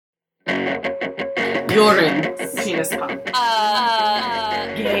Urine. Penis pump.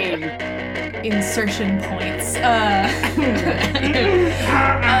 Game. Insertion points. Yes,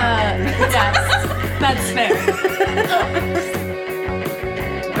 that's fair.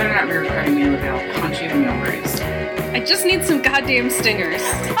 You better not be recording me, Olivia. I'll punch you in the ovaries. I just need some goddamn stingers.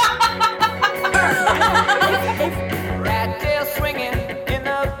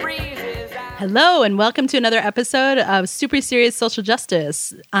 Hello, and welcome to another episode of Super Serious Social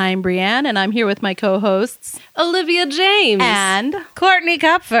Justice. I'm Brienne, and I'm here with my co-hosts, Olivia James. and Courtney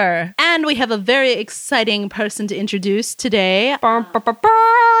Kupfer. And we have a very exciting person to introduce today.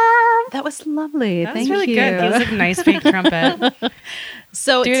 That was lovely. That was Thank really you. good. That was a nice fake trumpet.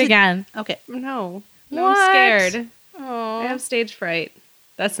 So Do it again. Okay. No, What? I'm scared. Oh. I have stage fright.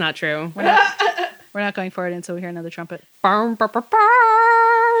 That's not true. We're not going forward until we hear another trumpet.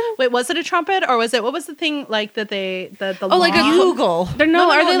 Wait, was it a trumpet or was it? What was the thing like that they the like a long- Bugle. Are they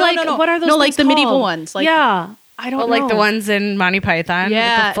what are those? No, like things the medieval called? ones. Like, yeah, I don't know. Like the ones in Monty Python.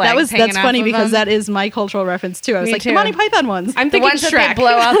 yeah, with the flags that's hanging funny off of because them. that is my cultural reference too. I was Me like too. the Monty Python ones. I'm the thinking ones that Shrek. they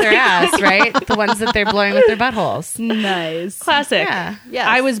blow out their ass, right? The ones that they're blowing with their buttholes. Nice. Classic. Yeah. Yes.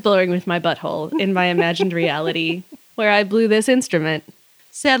 I was blowing with my butthole in my imagined reality where I blew this instrument.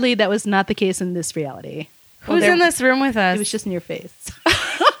 Sadly, that was not the case in this reality. Who's in this room with us? It was just in your face.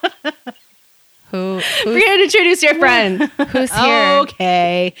 Who's Brianna, introduce your friend. who's here?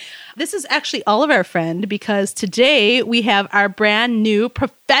 Okay. This is actually all of our friend because today we have our brand new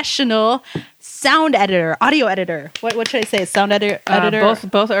professional sound editor, audio editor. What should I say? Sound editor?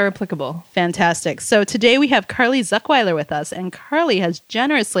 Both are applicable. Fantastic. So today we have Carly Zuckweiler with us, and Carly has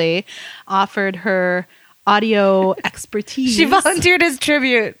generously offered her audio expertise. She volunteered as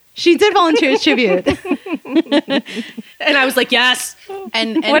tribute. She did volunteer as tribute. And I was like, yes.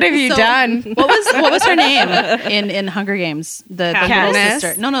 And What have you done? What was her name in Hunger Games? The little Katniss?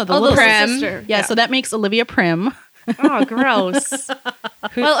 sister. No, the Oh, little Prim. sister. Yeah, so that makes Olivia Prim. Oh, gross.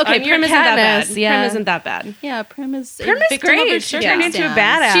 Well, okay, I'm your Prim isn't that bad. Katniss, yeah. Prim isn't that bad. Yeah, Prim is Prim is victim of her great. She turned into a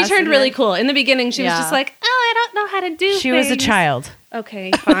circumstance. badass. She turned really cool. In the beginning, she was Yeah. just like, oh, I don't know how to do She was a things." child.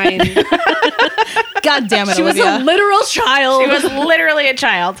 Okay, fine. God damn it, She was Olivia. a literal child. She was literally a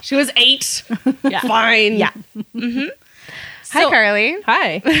child. She was 8. Fine. Yeah. Hi, Carly.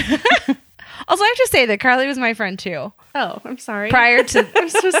 Hi. Also, I have to say that Carly was my friend too. Oh, I'm sorry. Prior to I'm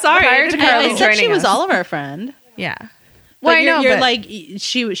so sorry. Prior to I Carly said joining she was us. all of our friend. Yeah. Well, Well, you're but like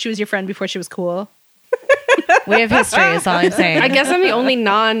she was your friend before she was cool. we have history. Is all I'm saying. I guess I'm the only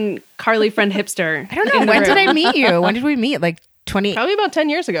non-Carly friend hipster. I don't know. When did I meet you? When did we meet? Like Probably about 10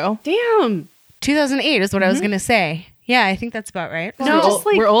 years ago. Damn. 2008 is what I was going to say. Yeah, I think that's about right. No, just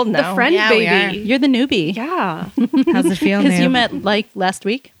like we're old now. The friend Yeah, we are. baby. You're the newbie. Yeah. How's it feel Because now? you met like last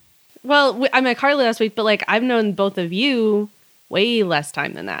week. Well, I met Carly last week, but like I've known both of you way less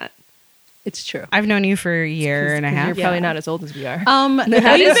time than that. It's true. I've known you for a year and a half. You're probably not as old as we are. is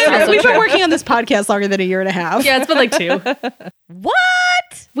also we've been true. working on this podcast longer than a year and a half. Yeah, it's been like 2.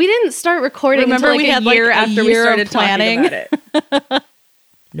 What? We didn't start recording Remember until like we a had, like, year a after year we of started planning. talking about it.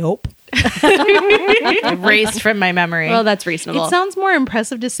 Nope. Erased from my memory. Well, that's reasonable. It sounds more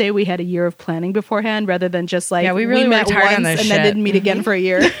impressive to say we had a year of planning beforehand rather than just like Yeah, we really met worked hard once on this and then shit. didn't meet again for a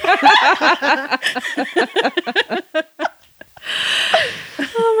year.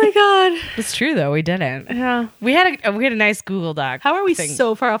 oh my god. it's true though. We didn't. Yeah. We had a nice Google Doc. How are we thing.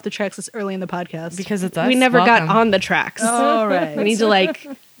 so far off the tracks this early in the podcast? Because it's us. We never Welcome. got on the tracks. All right. We need to like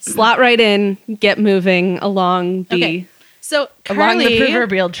slot right in, get moving along the Okay. So along the Carly,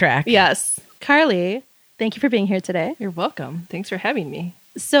 proverbial track. Yes. Carly, thank you for being here today. You're welcome. Thanks for having me.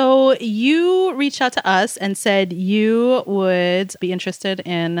 So you reached out to us and said you would be interested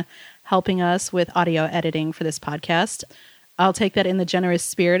in helping us with audio editing for this podcast. I'll take that in the generous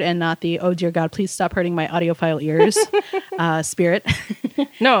spirit and not the, oh dear God, please stop hurting my audiophile ears spirit.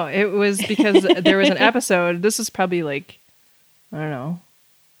 No, it was because there was an episode. This is probably like, I don't know,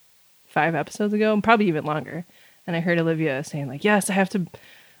 5 episodes ago, probably even longer. And I heard Olivia saying like, yes, I have to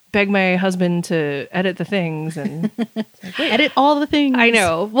beg my husband to edit the things. And it's like, wait, Edit all the things. I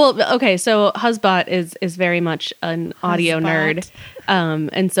know. Well, okay, so Husbot is very much an audio Husbot. nerd.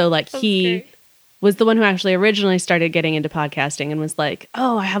 And so like he was the one who actually originally started getting into podcasting and was like,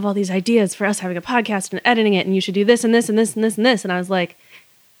 oh, I have all these ideas for us having a podcast and editing it, and you should do this and this and this and this and this. And I was like,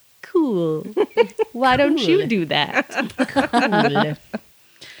 cool. Why don't you do that?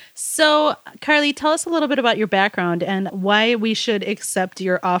 So, Carly, tell us a little bit about your background and why we should accept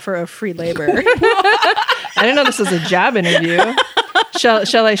your offer of free labor. I didn't know this was a job interview.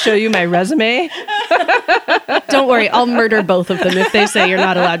 Shall I show you my resume? Don't worry, I'll murder both of them if they say you're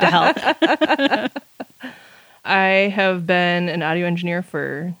not allowed to help. I have been an audio engineer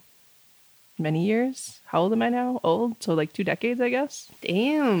for many years. How old am I now? Old. So like 2 decades, I guess.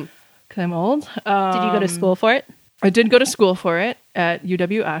 Damn. Because I'm old. Did you go to school for it? I did go to school for it at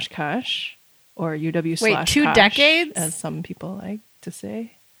UW Oshkosh, or UW Wait, slash 2 Kosh, decades? as some people like to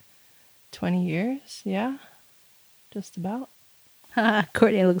say. 20 years, yeah, just about.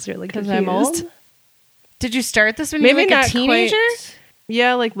 Courtney looks really Because confused. I'm old. Did you start this when you were like not a teenager? quite.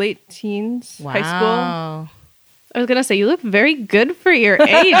 Yeah, like late teens, high school. I was gonna say you look very good for your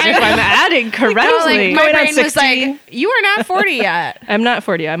age. If I'm adding correctly, Like, my Going on brain was 60. like, you are not 40 yet. I'm not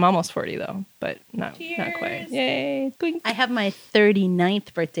 40. I'm almost 40 though, but not quite. Yay! Clink. I have my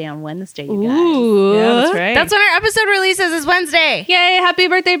 39th birthday on Wednesday, you guys. ooh, Yeah, that's right. That's when our episode releases is Wednesday. Yay! Happy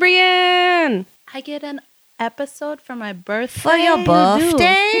birthday, Brienne! I get an episode for my birthday. For your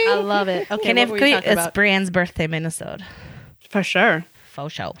birthday? I love it. Okay, Can what if were we talking it's about? Brienne's birthday minisode. For sure.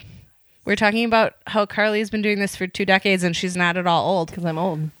 Faux show. We're talking about how Carly's been doing this for 2 decades and she's not at all old. Because I'm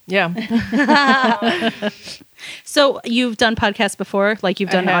old. Yeah. So you've done podcasts before, like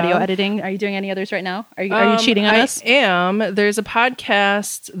you've done I audio have. editing. Are you doing any others right now? Are you cheating on us? I am. There's a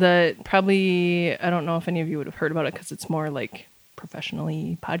podcast that probably, I don't know if any of you would have heard about it because it's more like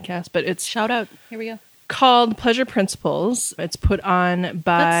professionally podcast, but it's Shout out. Here we go. called Pleasure Principles. It's put on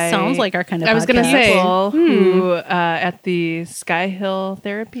by That sounds like our kind of I was gonna podcast. say, people who at the Sky Hill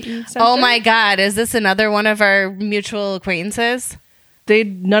Therapy Center. Oh my God. Is this another one of our mutual acquaintances?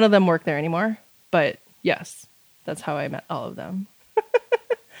 None of them work there anymore, but yes, that's how I met all of them.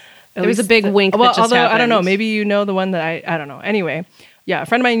 There was a big wink that Well, just although I don't know, happened. maybe you know the one that I don't know. Anyway, yeah, a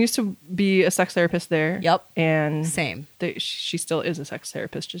friend of mine used to be a sex therapist there. Yep. And Same. she still is a sex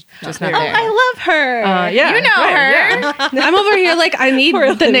therapist, just Just not not there. there. I love her. Yeah, You know right, her. yeah. I'm over here like I need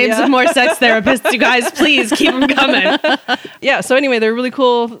Poor the names Olivia. of more sex therapists. You guys, please keep them coming. Yeah, so anyway, they're a really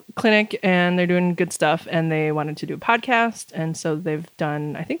cool clinic and they're doing good stuff and they wanted to do a podcast. And so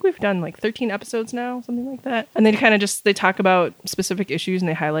I think we've done like 13 episodes now, something like that. And they kind of they talk about specific issues and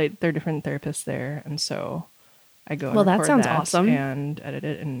they highlight their different therapists there. And so I go and Well, that record sounds awesome. and edit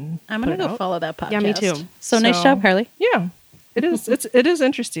it and I'm put going to it go out. follow that podcast. Yeah, me too. So nice job, Carly. Yeah, it is. It is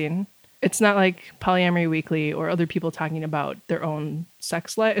interesting. It's not like Polyamory Weekly or other people talking about their own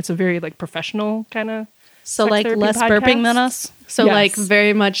sex life. It's a very like professional kind of. So sex like therapy less podcast. burping than us. So Yes. like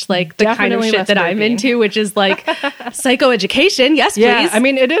very much like the kind of Definitely shit less that I'm burping. into, which is like psychoeducation. Yes, please. Yeah, I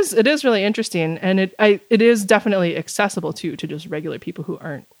mean it is really interesting, and it is definitely accessible to just regular people who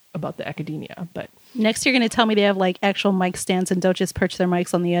aren't about the academia. But Next, you're going to tell me they have like actual mic stands and don't just perch their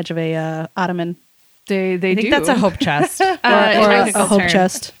mics on the edge of a ottoman they I think do. that's a hope chest. or a technical hope term.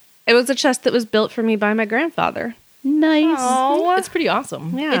 chest. it was a chest that was built for me by my grandfather. Nice. It's pretty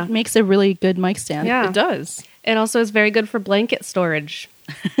awesome. Yeah. It makes a really good mic stand. Yeah. It does. It also is very good for blanket storage.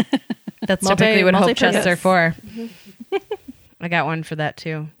 That's typically what hope chests multi-purpose. are for. I got one for that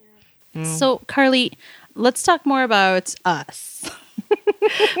too. So, Carly, let's talk more about us.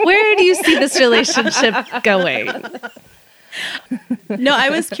 Where do you see this relationship going? No, I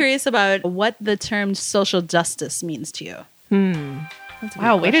was curious about what the term social justice means to you.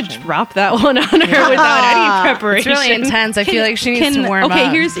 Wow, way to drop that one on her without any It's preparation. really intense. I feel like she needs to warm okay,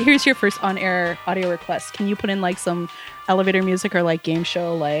 up. here's your first on-air audio request. Can you put in like some elevator music or like game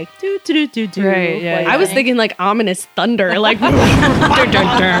show like do do do do do? Right, yeah, like, yeah. I was thinking like ominous thunder, like dun, dun, dun.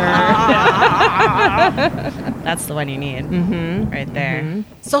 That's the one you need. Right there.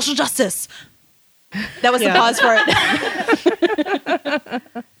 social justice. That was the pause for it.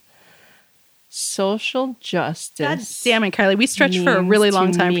 Social justice. God damn it, Carly. We stretched for a really means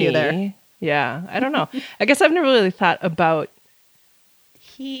long to time for you there. me- Yeah, I don't know. I guess I've never really thought about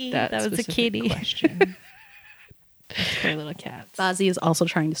that. That was a specific kitty. question. Poor little cats. Fozzie is also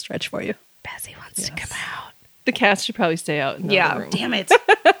trying to stretch for you. Bessie wants to come out. The cats should probably stay out in the Yeah. other room. Damn it.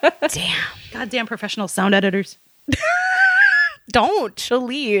 Damn. Goddamn professional sound editors. Don't. She'll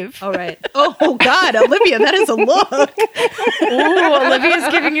leave. All right. Oh, God, Olivia, that is a look. Ooh, Olivia's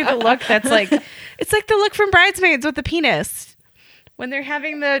giving you the look that's like, it's like the look from Bridesmaids with the penis. When they're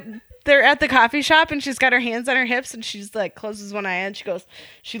having they're at the coffee shop and she's got her hands on her hips and she's like closes one eye and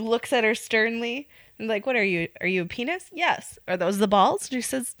she looks at her sternly and like, what are you? Are you a penis? Yes. Are those the balls? And she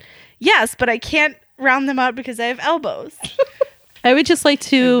says, yes, but I can't round them out because I have elbows. I would just like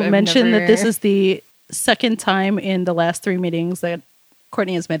to I've mention that never- this is the second time in the last 3 meetings that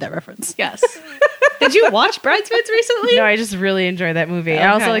Courtney has made that reference. Yes. Did you watch Bridesmaids recently? No, I just really enjoy that movie. I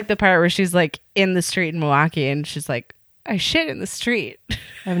also Okay. like the part where she's like in the street in Milwaukee and she's like, I shit in the street.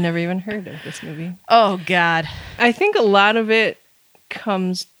 I've never even heard of this movie. Oh, God. I think a lot of it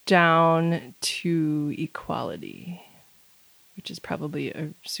comes down to equality, which is probably a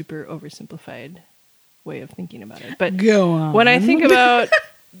super oversimplified way of thinking about it. But Go on. when I think about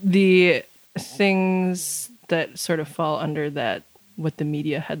the things that sort of fall under that, what the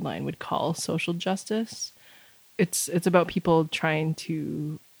media headline would call social justice. It's about people trying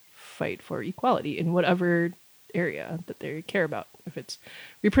to fight for equality in whatever area that they care about. If it's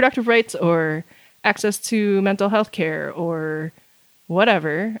reproductive rights or access to mental health care or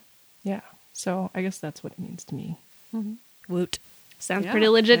whatever. Yeah. So I guess that's what it means to me. Woot. Sounds pretty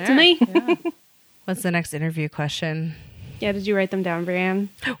legit to me. What's the next interview question? Yeah, did you write them down, Brianne?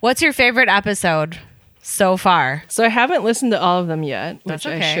 What's your favorite episode so far? So I haven't listened to all of them yet, That's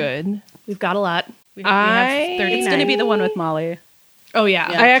which okay. I should. We've got a lot. We have 39. It's going to be the one with Molly. Oh,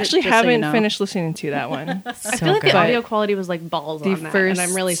 yeah. Yeah. I actually just so you haven't know. finished listening to that one. I feel like good. the audio quality was like balls The on that, first- and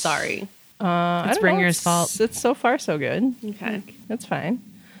I'm really sorry. I It's don't know, Bringer's it's- fault. It's so far so good. Okay. That's fine.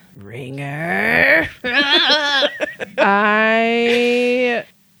 Ringer. I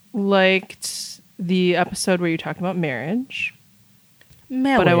liked the episode where you talked about marriage,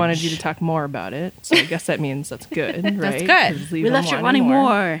 but I wanted you to talk more about it. So I guess that means that's good, right? good. 'Cause leave We them left you wanting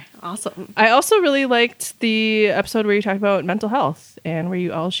more. Awesome. I also really liked the episode where you talked about mental health and where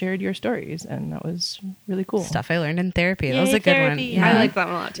you all shared your stories, and that was really cool. Stuff I learned in therapy. That was Yay, a good therapy. one. I like that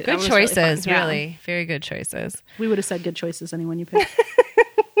one a lot, too. That Good one was really choices, fun. Yeah. really. Very good choices. We would have said good choices, anyone you picked.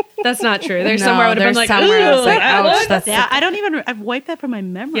 That's not true. There's No, somewhere I would have been there's like, somewhere I was "Ooh, like, that ouch, one?" that's Yeah, I don't even, I've wiped that from my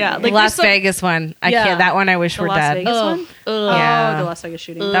memory. Yeah, the like, Las there's some- Vegas one. I Yeah. can't. That one I wish the were Las dead. Vegas Ugh. one? Ugh. Yeah. Oh, the Las Vegas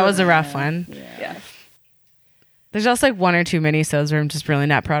shooting. That was a rough one. Yeah. There's also like one or two minisodes where I'm just really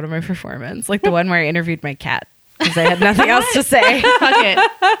not proud of my performance. Like the one where I interviewed my cat because I had nothing else to say. Fuck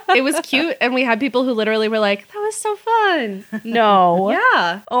it. It was cute, and we had people who literally were like, that was so fun. No.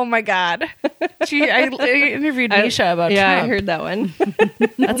 Yeah. Oh my god. I interviewed Nisha about yeah, Trump. I heard that one.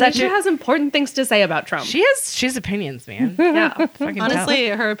 That's Nisha actually. has important things to say about Trump. She's opinions, man. yeah. Fucking tell. Honestly,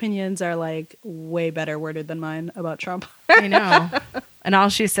 her opinions are like way better worded than mine about Trump. I know. And all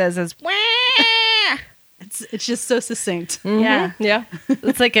she says is, "Wah!" It's just so succinct. Yeah. Yeah.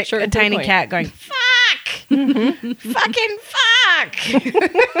 It's like a Short and to the tiny point. cat going, fuck! Fucking fuck!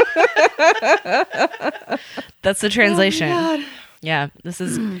 That's the translation. Yeah, this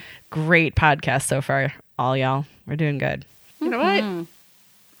is great podcast so far, all y'all. We're doing good. You know what?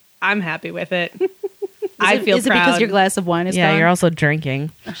 I'm happy with it. I feel Is it proud. because your glass of wine is Yeah, gone? you're also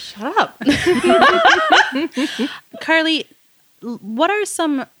drinking. Shut up. Carly, what are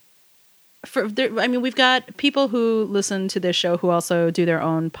some I mean, we've got people who listen to this show who also do their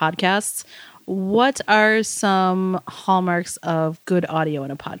own podcasts. What are some hallmarks of good audio in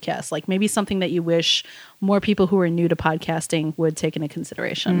a podcast? Like maybe something that you wish more people who are new to podcasting would take into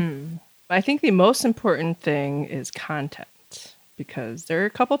consideration. I think the most important thing is content, because there are a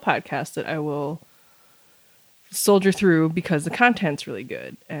couple podcasts that I will soldier through because the content's really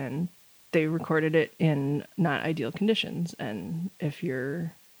good and they recorded it in not ideal conditions. And if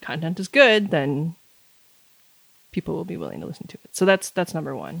your content is good, then people will be willing to listen to it. So that's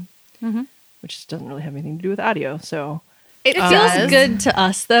number one, which doesn't really have anything to do with audio. So It feels good to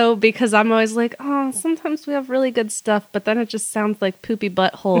us, though, because I'm always like, oh, sometimes we have really good stuff, but then it just sounds like poopy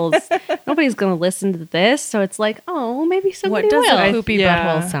buttholes. Nobody's going to listen to this. So it's like, oh, maybe somebody What does will. a poopy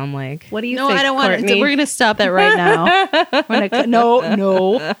Yeah. butthole sound like? What do you No, think, I don't want Courtney? to. We're going to stop that right now. We're gonna,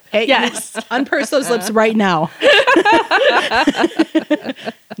 no. Hey, Yes. unpurse those lips right now.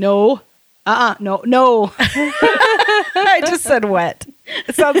 No. No. I just said wet.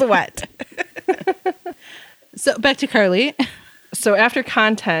 It sounds wet. So back to Carly. So after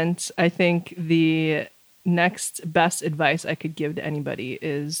content, I think the next best advice I could give to anybody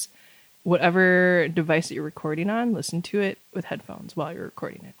is whatever device that you're recording on, listen to it with headphones while you're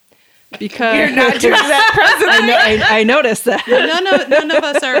recording it. Because You're not doing that. I noticed that.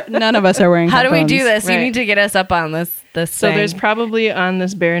 None of us are wearing How do we headphones. do this? You Right. need to get us up on this So thing. there's probably on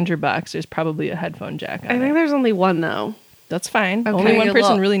this Behringer box, there's probably a headphone jack on I think it. there's only one, though. That's fine. Okay. Only one Good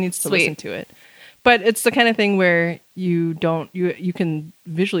person luck. really needs to Sweet. listen to it. But it's the kind of thing where you can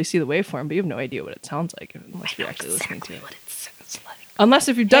visually see the waveform, but you have no idea what it sounds like unless you're actually listening to it. What it sounds like. Unless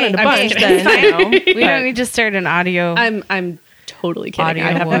if you've done it a I'm bunch, kidding. then you know. we But- don't need to start an audio. I'm totally kidding. Audio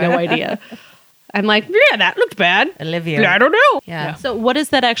I have war. no idea. I'm like, yeah, that looked bad. Olivia. I don't know. Yeah. So what does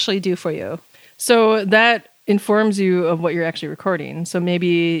that actually do for you? So that informs you of what you're actually recording. So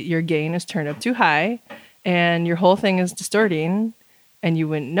maybe your gain is turned up too high and your whole thing is distorting and you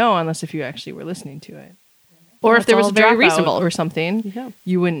wouldn't know unless if you actually were listening to it. Or if That's there was all a very dropout reasonable. or something, Yeah.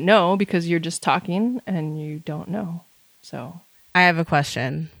 you wouldn't know because you're just talking and you don't know. So I have a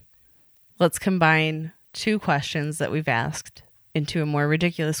question. Let's combine two questions that we've asked into a more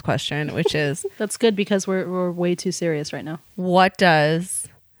ridiculous question, which is, That's good because we're way too serious right now. what does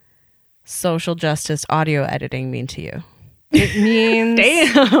social justice audio editing mean to you? It means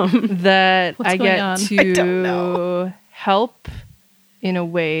that What's I going get on? to help in a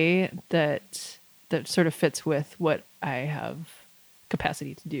way that sort of fits with what I have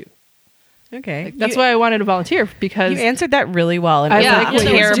capacity to do. Okay. That's why I wanted to volunteer, because You answered that really well. And I it was like like what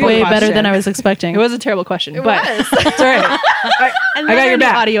you were terrible doing. Way better question. than I was expecting. it was a terrible question, but it's all right. I got your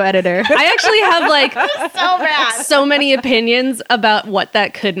back. Audio editor. I actually have like so many opinions about what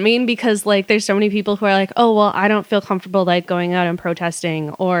that could mean, because like there's so many people who are like, oh well, I don't feel comfortable like going out and protesting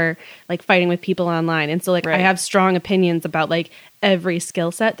or like fighting with people online, and so like I Right. have strong opinions about like every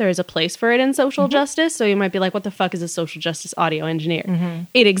skill set. There is a place for it in social justice. So you might be like, what the fuck is a social justice audio engineer?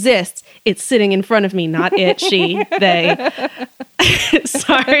 It exists. It's sitting in front of me, not it, she, they.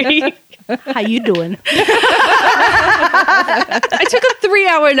 Sorry. How you doing? I took a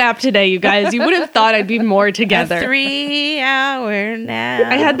 3-hour nap today, you guys. You would have thought I'd be more together. 3-hour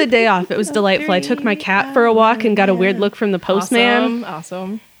nap. I had the day off. It was delightful. I took my cat for a walk and got a weird look from the postman.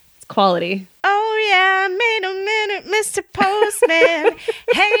 Awesome. It's quality. Oh yeah, made a minute, Mr. Postman.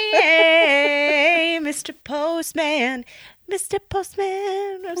 Hey, Mr. Postman. Mr.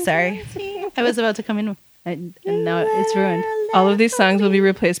 Postman. I'm sorry. I was about to come in, and now it's ruined. All of these songs will be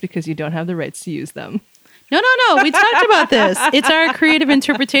replaced because you don't have the rights to use them. No. We talked about this. It's our creative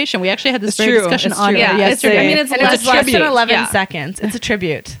interpretation. We actually had this It's very true. discussion It's on true. it Yeah, yesterday. I mean, it's And it was less less than tribute. 11 Yeah. seconds. It's a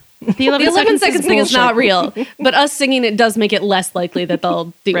tribute. the 11, The 11 seconds thing is bullshit. not real, but us singing it does make it less likely that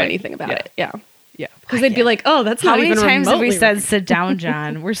they'll do Right. anything about Yeah. it. Yeah. Yeah. Because they'd be like, oh, that's How not many even times have we remotely said "sit down,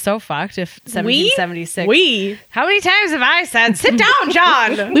 John"? We're so fucked. If 1776. We? How many times have I said "sit down,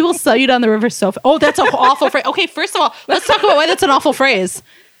 John"? We will sell you down the river so Oh, that's an awful phrase. Okay, first of all, let's talk about why that's an awful phrase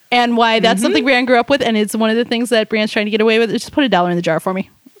and why that's something Brianne grew up with, and it's one of the things that Brianne's trying to get away with. Just put $1 in the jar for me.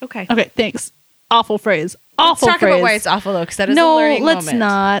 Okay. Okay, thanks. Awful phrase. Awful Let's talk phrase. about why it's awful, though, because that is a No, learning let's moment.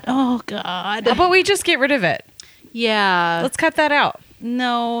 not. Oh, God. How about we just get rid of it? Yeah. Let's cut that out.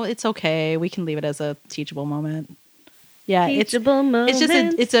 No, it's okay. We can leave it as a teachable moment. Yeah, Teachable it's just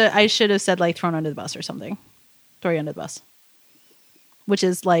moment. it's a I should have said like thrown under the bus or something. Throw you under the bus. Which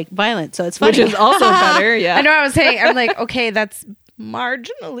is like violent, so it's funny. Which is also better. Yeah. I know I was saying, I'm like, okay, that's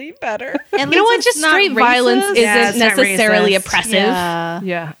marginally better. And You know what? it's Just not straight violence racist. Yeah, isn't it's not necessarily racist. oppressive. Yeah.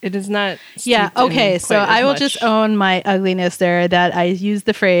 Yeah. It is not. Yeah, steeped in okay. So quite as I will much. just own my ugliness there that I use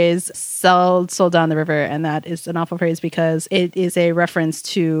the phrase sold down the river, and that is an awful phrase because it is a reference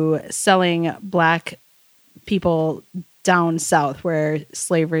to selling black people down south where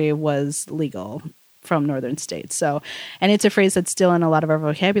slavery was legal from northern states. So, and it's a phrase that's still in a lot of our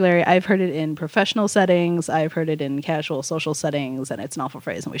vocabulary. I've heard it in professional settings, I've heard it in casual social settings, and it's an awful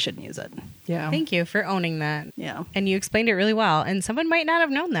phrase and we shouldn't use it. Yeah. Thank you for owning that. Yeah. And you explained it really well. And someone might not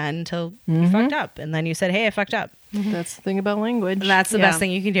have known that until you fucked up. And then you said, hey, I fucked up. That's the thing about language. And that's the Yeah. best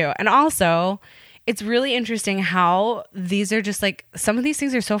thing you can do. And also, it's really interesting how these are just like, some of these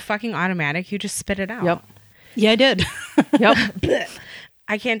things are so fucking automatic. You just spit it out. Yep. Yeah, I did. Yep.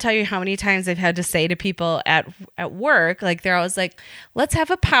 I can't tell you how many times I've had to say to people at work, like they're always like, let's have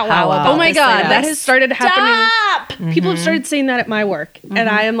a powwow. about Oh my this God, later." that has started happening. Stop! People have started saying that at my work. And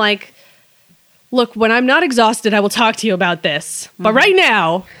I am like, look, when I'm not exhausted, I will talk to you about this. But right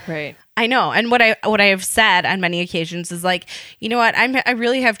now, Right. I know. And what I have said on many occasions is like, you know what? I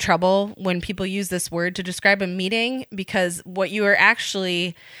really have trouble when people use this word to describe a meeting, because what you are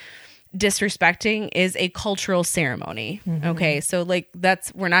actually disrespecting is a cultural ceremony. Okay. So like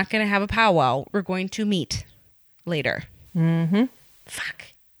we're not going to have a powwow. We're going to meet later. Fuck.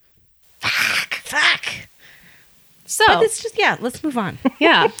 so But it's just, let's move on.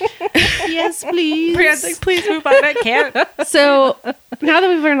 yeah. Yes, please. Brianne's like, please move on. I can't. So now that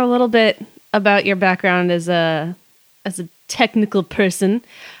we've learned a little bit about your background as a technical person,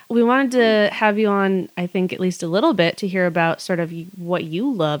 we wanted to have you on, I think, at least a little bit to hear about sort of what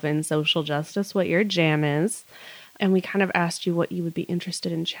you love in social justice, what your jam is. And we kind of asked you what you would be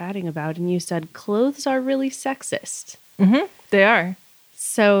interested in chatting about. And you said clothes are really sexist. They are.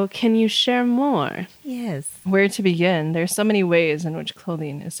 So can you share more? Yes. Where to begin? There's so many ways in which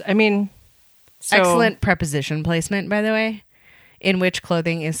clothing is. I mean, so, Excellent preposition placement, by the way, in which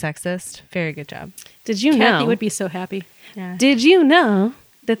clothing is sexist. Very good job. Did you Kathy know? would be so happy. Yeah. Did you know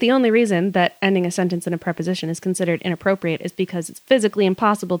that the only reason that ending a sentence in a preposition is considered inappropriate is because it's physically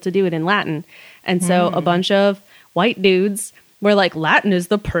impossible to do it in Latin? And so a bunch of white dudes were like, Latin is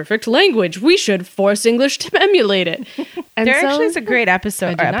the perfect language. We should force English to emulate it. And There so, actually is a great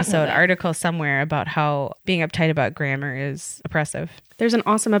episode I did not know that. article somewhere about how being uptight about grammar is oppressive. there's an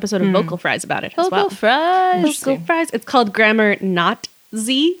awesome episode of Vocal Fries about it as well. fries. Vocal Fries. It's called Grammar Not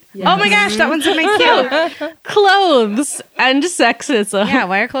Z. Oh my gosh, that one's in my queue. Clothes and sexism. Yeah,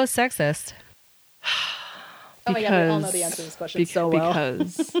 why are clothes sexist? Oh my god, we all know the answer to this question so well.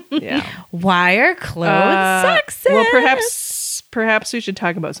 Because yeah. Why are clothes sexist? Well, perhaps we should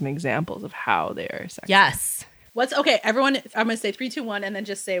talk about some examples of how they are sexist. Yes. What's okay, everyone, I'm going to say 3, 2, 1, and then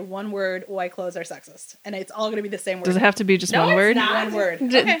just say one word why clothes are sexist. And it's all going to be the same word. Does it have to be just one word? One word.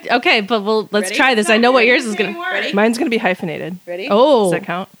 Okay, but let's Ready? try this. I know what yours is going to. Ready? Mine's going to be hyphenated. Ready? Oh. Does that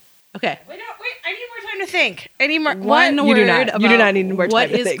count? Okay. Wait, I need more time to think. I need more. One You word do not. about You do not need more time what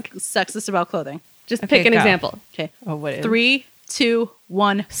to is think. sexist about clothing. Just Okay, pick an go. example. Okay. Oh, what is? 3, 2,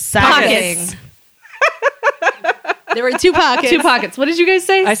 1. Sizing. There were 2 pockets. 2 pockets. What did you guys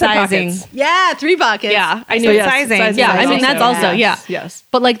say? I said Sizing. pockets. Yeah, 3 pockets. Yeah, I So knew yes, sizing. Yeah, I mean, is that's also, yeah. Yes.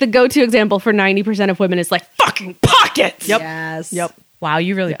 But like the go-to example for 90% of women is like fucking pockets. Yep. Yes. Yep. Wow,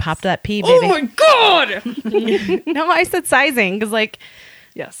 you really popped that P, Oh baby. God. No, I said sizing because like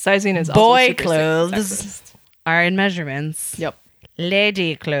Yes. Sizing is also boy super clothes sexist. are in measurements. Yep.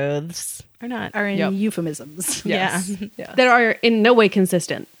 Lady clothes are not. Are in Yep. euphemisms. Yes. Yeah. That are in no way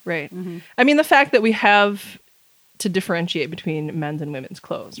consistent. Right. I mean, the fact that we have to differentiate between men's and women's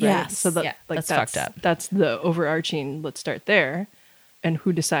clothes, right? Yes. So that, Yeah, like, that's fucked up. That's the overarching, let's start there. And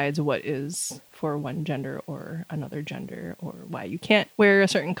who decides what is for one gender or another gender, or why you can't wear a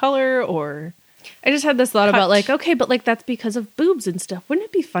certain color, or... I just had this thought about Cut. like, okay, but like that's because of boobs and stuff. Wouldn't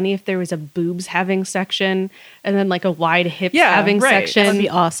it be funny if there was a boobs having section and then like a wide hips Yeah, having right. section? That would be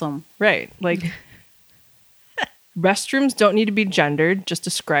awesome. Right. Like, restrooms don't need to be gendered. Just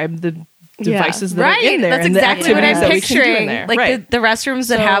describe the devices that are in there. That's and the exactly what I'm activities that we can do in picturing. there. Like right. the restrooms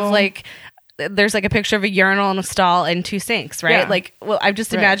that have So- like there's like a picture of a urinal and a stall and 2 sinks, right? Yeah. Like, well, I've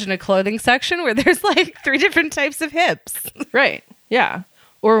just Right. imagined a clothing section where there's like 3 different types of hips. Right. Yeah.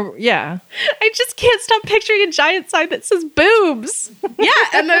 Or, yeah. I just can't stop picturing a giant sign that says boobs. Yeah,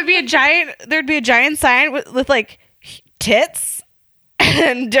 and there'd be a giant sign with like tits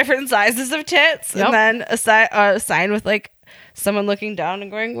and different sizes of tits, Yep. and then a sign with like someone looking down and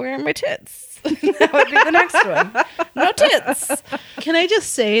going, "Where are my tits?" That would be the next one. No tits. Can I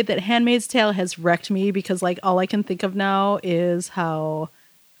just say that Handmaid's Tale has wrecked me because like all I can think of now is how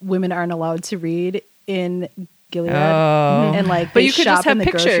women aren't allowed to read in Gilead and like But they you could shop just have in the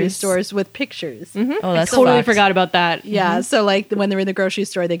grocery pictures. stores with pictures. Oh, that's Totally fucked. forgot about that. Yeah, so like when they're in the grocery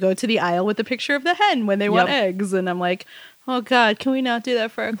store, they go to the aisle with a picture of the hen when they want Yep. eggs, and I'm like, oh god, can we not do that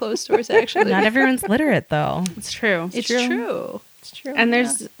for our clothes stores? Actually, Not everyone's literate though. It's true. it's true. It's true. And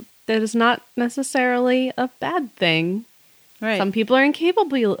that is not necessarily a bad thing. Right. Some people are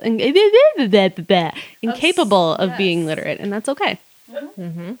incapable of being literate, and that's okay.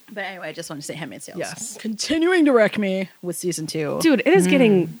 But anyway, I just want to say Handmaid's Tale. Yes. Continuing to wreck me with season 2. Dude, it is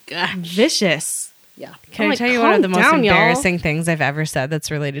getting vicious. Yeah. Can I'm I like, tell you one of the calm most down, y'all. embarrassing things I've ever said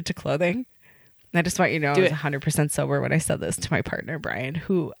that's related to clothing? I just want you to know Do I was it. 100% sober when I said this to my partner, Brian,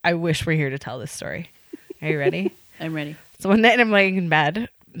 who I wish were here to tell this story. Are you ready? I'm ready. So one night I'm laying in bed.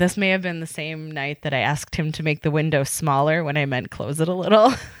 This may have been the same night that I asked him to make the window smaller when I meant close it a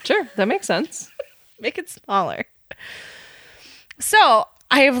little. Sure. That makes sense. Make it smaller. So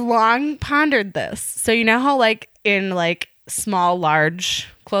I have long pondered this. So you know how like in like small, large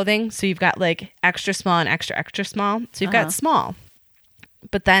clothing, so you've got like extra small and extra, extra small. So you've got small.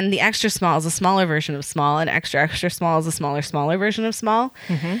 But then the extra small is a smaller version of small, and extra, extra small is a smaller, smaller version of small.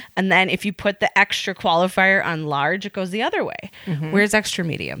 And then if you put the extra qualifier on large, it goes the other way. Where's extra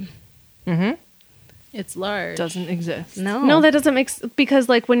medium? It's large. Doesn't exist. No, that doesn't make because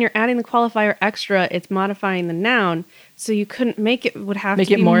like when you're adding the qualifier extra, it's modifying the noun, so you couldn't make it would have Make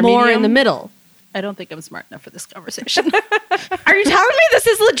to it be more more in medium? the middle. I don't think I'm smart enough for this conversation. Are you telling me this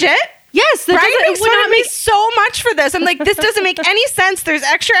is legit? Yes, that Brian doesn't- makes it would fun not of me make so much for this. I'm like, this doesn't make any sense. There's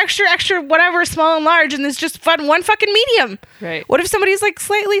extra, extra, extra, whatever, small and large, and there's just one fucking medium. Right. What if somebody's like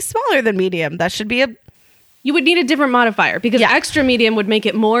slightly smaller than medium? That should be a You would need a different modifier because extra medium would make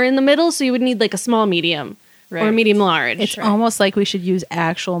it more in the middle, so you would need like a small medium or a Right. medium large. It's almost like we should use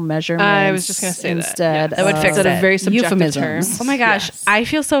actual measurements. I was just gonna say that. instead. Yes. That would fix Instead it. of very subjective Euphemisms. terms. Oh my gosh, Yes. I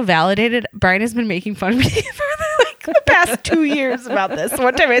feel so validated. Brian has been making fun of me for the past 2 years about this.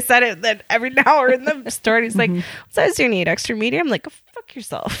 One time I said it, then every now we're in the store and he's like, what size do you need? Extra medium? I'm like, oh, fuck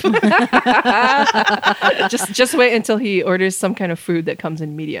yourself. just wait until he orders some kind of food that comes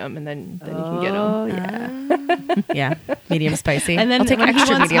in medium, and then you can get him. Yeah, medium spicy. And then I'll take when he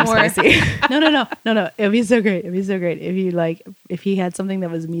extra wants medium more- spicy. No. It'd be so great. It'd be so great if he had something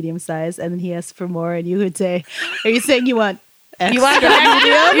that was medium size and then he asked for more, and you would say, "Are you saying you want extra You want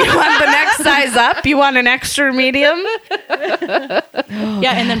the next size up? You want an extra medium?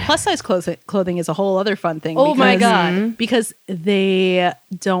 Yeah, and then plus size clothing is a whole other fun thing. Oh my God. Because they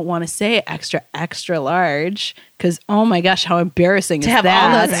don't want to say extra extra large because oh my gosh, how embarrassing to is have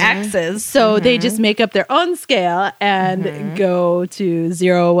that? all those X's. So they just make up their own scale and go to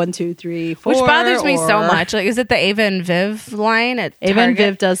 0, 1, 2, 3, 4. Which bothers me so or- much. Like, is it the Ava and Viv line at Ava and Target?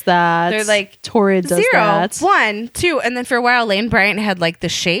 Viv does that. They're like Torrid does 0, that. 1, 2, and then for a while, Lane Bryant had like the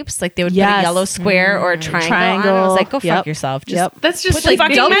shapes. Like they would put Yes. a yellow square or a triangle. On. I was like, go fuck Yep. yourself. Just Yep. That's just Put the like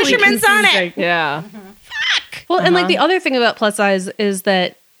fucking doubly measurements on it. confusing. Yeah. Well, and like the other thing about plus size is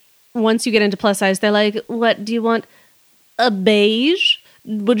that once you get into plus size, they're like, "What do you want? A beige?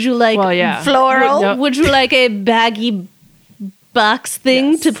 Would you like Well, yeah. floral. No. Would you like a baggy box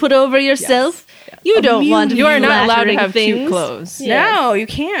thing to put over yourself? You don't want. You are not allowed to flattering have things. cute clothes. No, you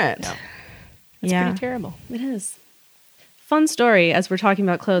can't. It's Yeah. pretty terrible. It is. Fun story. As we're talking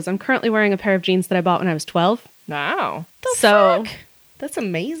about clothes, I'm currently wearing a pair of jeans that I bought when I was 12. Wow. So That's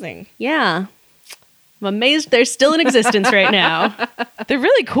amazing. yeah, I'm amazed they're still in existence right now. They're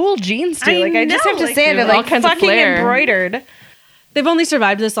really cool jeans too. Like I just have to say, they're all like kinds of fucking flair. embroidered. They've only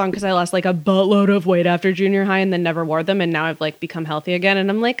survived this long because I lost like a buttload of weight after junior high and then never wore them, and now I've like become healthy again. And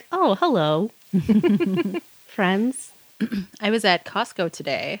I'm like, oh, hello, friends. I was at Costco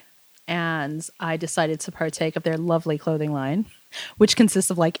today and I decided to partake of their lovely clothing line, which consists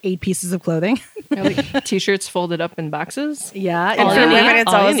of like 8 pieces of clothing. Yeah, like t-shirts folded up in boxes. Yeah. And All for you need. women, it's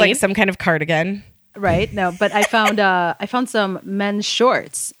All you always like need. some kind of cardigan. Right. No, but I found some men's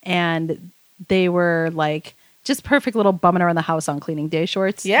shorts and they were like just perfect little bumming around the house on cleaning day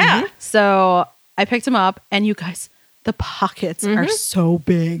shorts. Yeah. So I picked them up and you guys, the pockets are so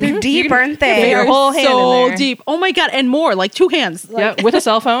big. They're deep, aren't Fit they? your whole hand in so there. deep. Oh my God. And more, like 2 hands. Like, Yeah, with a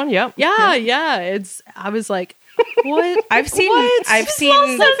cell phone. Yep. yeah. I was like, what? I've seen. What? I've This seen. whole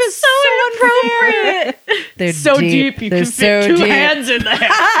stuff is so inappropriate. They're So deep, you They're can fit so 2 deep. hands in there.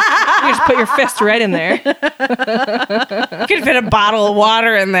 You just put your fist right in there. You can fit a bottle of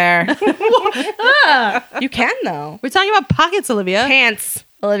water in there. You can though. We're talking about pockets, Olivia. Pants,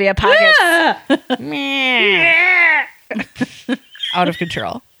 Olivia pockets. Meh. Out of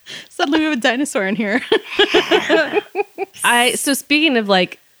control. Suddenly we have a dinosaur in here. So speaking of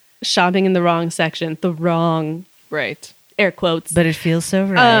like shopping in the wrong section, the wrong Right. air quotes. But it feels so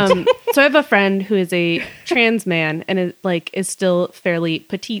right. So I have a friend who is a trans man and is still fairly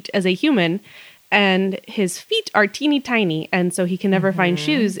petite as a human, and his feet are teeny tiny, and so he can never find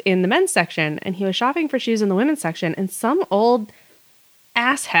shoes in the men's section. And he was shopping for shoes in the women's section, and some old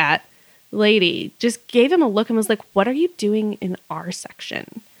asshat lady just gave him a look and was like, "What are you doing in our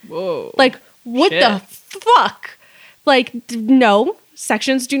section? Whoa. Like, what Shit. the fuck? Like, no,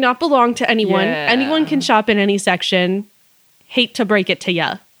 sections do not belong to anyone. Yeah. Anyone can shop in any section. Hate to break it to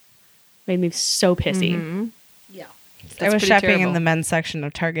ya." Made me so pissy. Yeah. I was pretty shopping in terrible. the men's section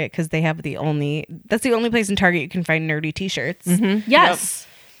of Target because they have that's the only place in Target you can find nerdy t-shirts. Yes.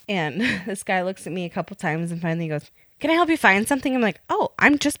 And this guy looks at me a couple times and finally goes, "Can I help you find something?" I'm like, "Oh,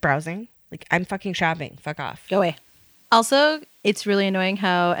 I'm just browsing. Like, I'm fucking shopping. Fuck off." Go away. Also, it's really annoying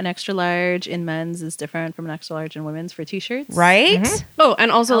how an extra large in men's is different from an extra large in women's for t-shirts. Right? Oh, and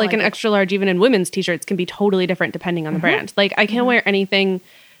also like like an it. extra large, even in women's t-shirts, can be totally different depending on the brand. Like, I can't wear anything.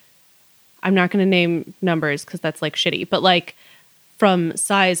 I'm not going to name numbers because that's like shitty, but like from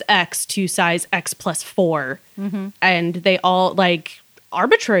size X to size X plus 4, and they all like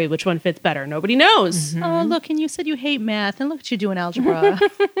arbitrary which one fits better. Nobody knows. Oh, look, and you said you hate math, and look at you doing algebra.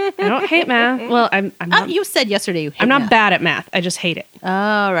 I don't hate math. Well, I'm not. You said yesterday you hate I'm not math. bad at math. I just hate it.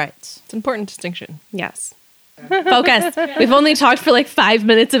 All right. It's an important distinction. Yes. Focus. We've only talked for like 5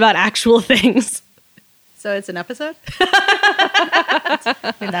 minutes about actual things. So it's an episode?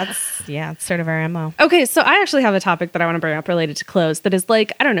 I mean, it's sort of our MO. Okay, so I actually have a topic that I want to bring up related to clothes that is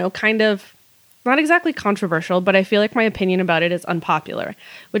like, I don't know, kind of not exactly controversial, but I feel like my opinion about it is unpopular,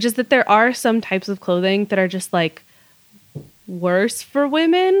 which is that there are some types of clothing that are just like worse for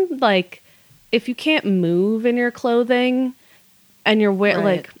women. Like if you can't move in your clothing and you're Right.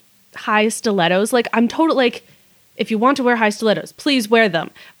 like high stilettos, like I'm total like if you want to wear high stilettos, please wear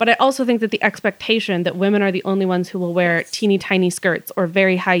them. But I also think that the expectation that women are the only ones who will wear teeny tiny skirts or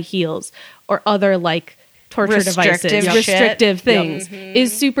very high heels or other like torture Restrictive devices, shit. restrictive things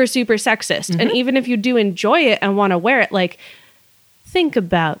is super, super sexist. And even if you do enjoy it and want to wear it, like think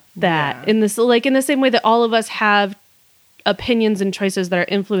about that in this, like in the same way that all of us have opinions and choices that are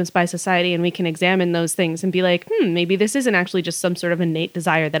influenced by society, and we can examine those things and be like, maybe this isn't actually just some sort of innate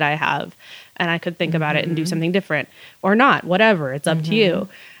desire that I have, and I could think about it and do something different or not, whatever. It's up to you.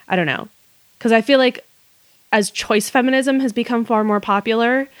 I don't know. Because I feel like as choice feminism has become far more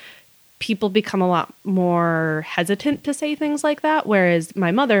popular, people become a lot more hesitant to say things like that. Whereas my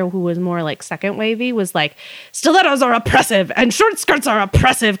mother, who was more like second wavy, was like, stilettos are oppressive and short skirts are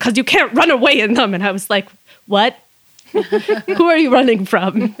oppressive because you can't run away in them. And I was like, What? Who are you running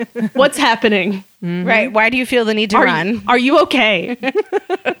from? What's happening? Right. Why do you feel the need to run? Are you okay?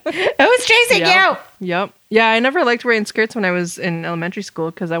 Who's chasing you? Yep. Yeah, I never liked wearing skirts when I was in elementary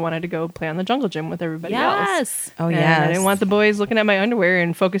school because I wanted to go play on the jungle gym with everybody else. Oh, And yeah. I didn't want the boys looking at my underwear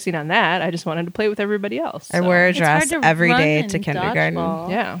and focusing on that. I just wanted to play with everybody else. I So, wear a It's hard dress to every run day in to kindergarten. dodgeball.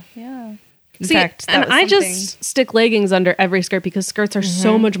 Yeah. Yeah. In See, fact, that and was I something- just stick leggings under every skirt because skirts are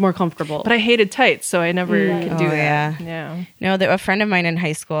so much more comfortable. But I hated tights, so I never could do Oh, that. yeah. No, a friend of mine in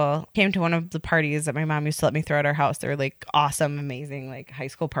high school came to one of the parties that my mom used to let me throw at our house. They were like awesome, amazing, like high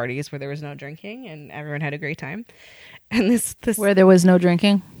school parties where there was no drinking and everyone had a great time. And this Where there was no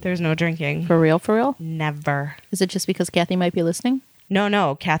drinking? there's no drinking. For real, for real? Never. Is it just because Kathy might be listening?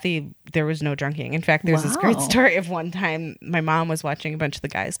 No, Kathy, there was no drinking. In fact, there's this great Wow. story of one time my mom was watching a bunch of the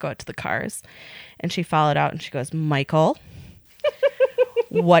guys go out to the cars and she followed out and she goes, Michael,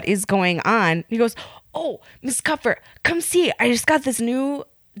 what is going on? He goes, oh, Miss Cupfer, come see. I just got this new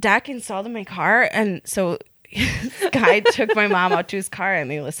deck installed in my car. And so this guy took my mom out to his car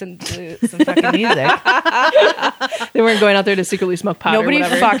and they listened to some fucking music. They weren't going out there to secretly smoke pot Nobody or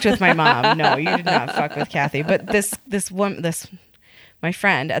whatever. fucked with my mom. No, you did not fuck with Kathy. But this my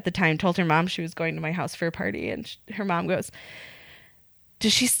friend at the time told her mom she was going to my house for a party, and her mom goes,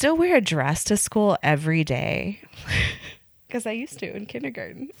 "Does she still wear a dress to school every day?" Because I used to in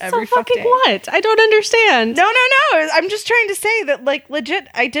kindergarten. Every so fucking day. what? I don't understand. No. I'm just trying to say that, like, legit,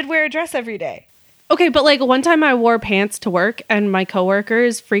 I did wear a dress every day. Okay, but like one time I wore pants to work and my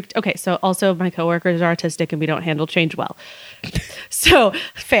coworkers freaked. Okay, so also my coworkers are autistic and we don't handle change well. So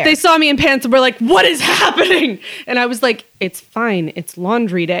Fair. they saw me in pants and were like, "What is happening?" And I was like, "It's fine. It's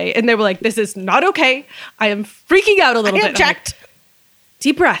laundry day." And they were like, "This is not okay. I am freaking out a little I bit." And I'm like, object.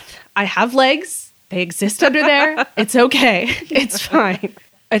 deep breath. I have legs. They exist under there. It's okay. It's fine.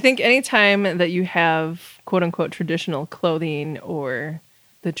 I think anytime that you have quote unquote traditional clothing or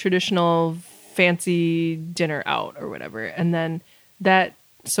the traditional fancy dinner out or whatever, and then that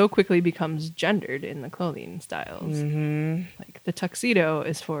so quickly becomes gendered in the clothing styles. Mm-hmm. Like the tuxedo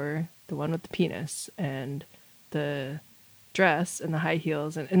is for the one with the penis, and the dress and the high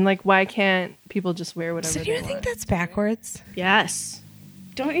heels, and like, why can't people just wear whatever So do they you want? think that's backwards? Yes.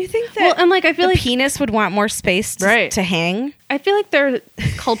 Don't you think that Well, and like I feel the like penis would want more space to hang? I feel like there are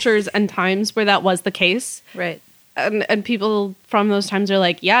cultures and times where that was the case. Right. And people from those times are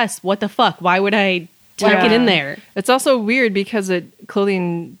like, yes, what the fuck? Why would I tuck it in there? It's also weird because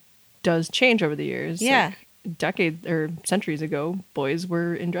clothing does change over the years. Yeah. Like, decades or centuries ago, boys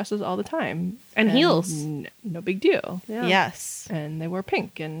were in dresses all the time And heels. No big deal. Yeah. Yes. And they wore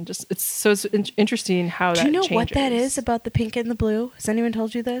pink, and just it's interesting how that. Do you know changes. what that is about the pink and the blue? Has anyone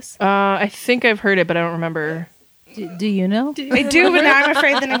told you this? I think I've heard it, but I don't remember. Do you know? I do, but now I'm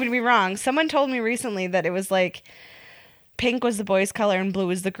afraid that I'm going to be wrong. Someone told me recently that it was like pink was the boys' color and blue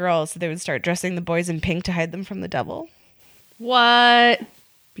was the girls, so they would start dressing the boys in pink to hide them from the devil. What?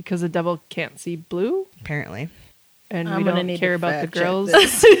 Because the devil can't see blue, Apparently. and I'm we gonna don't need care to about the fact check girls.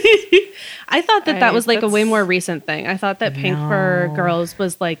 this. I thought that was like a way that's- more recent thing. I thought that pink for girls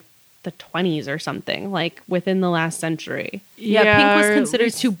was like the 20s or something, like within the last century. Yeah, pink was or at considered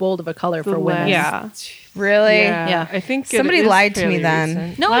least too bold of a color the for women. last- Yeah. Really? Yeah. I think Somebody it is lied to me fairly then.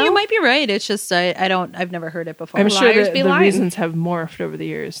 recent. No, Well- you might be right. It's just I've never heard it before. I'm sure Liars that be the lying. reasons have morphed over the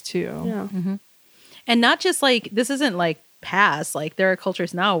years too. Yeah. And not just like this isn't like past. Like there are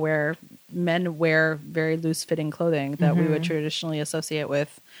cultures now where men wear very loose fitting clothing that we would traditionally associate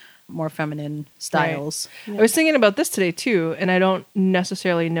with more feminine styles. I was thinking about this today too, and I don't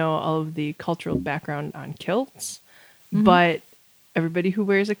necessarily know all of the cultural background on kilts, but everybody who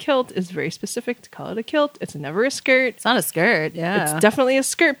wears a kilt is very specific to call it a kilt. It's never a skirt. It's not a skirt. Yeah. It's definitely a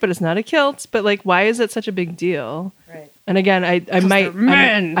skirt, but it's not a kilt. But like, why is it such a big deal? Right. And again,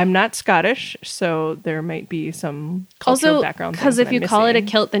 men. I'm not Scottish, so there might be some cultural Also, background. because things if that you I'm call it a missing.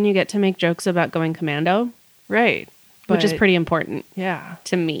 kilt, then you get to make jokes about going commando, right, which is But, pretty important yeah.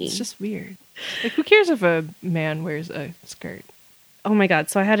 to me. It's just weird. Like, who cares if a man wears a skirt? Oh my God.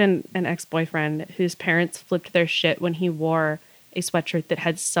 So I had an ex-boyfriend whose parents flipped their shit when he wore a sweatshirt that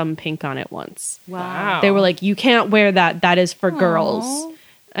had some pink on it once. Wow. They were like, "You can't wear that. That is for girls."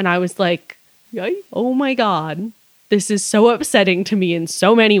 And I was like, Yikes. "Oh my God. This is so upsetting to me in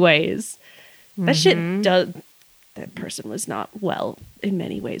so many ways." That shit does. That person was not well in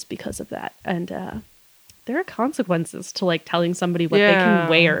many ways because of that. And there are consequences to like telling somebody what they Yeah. can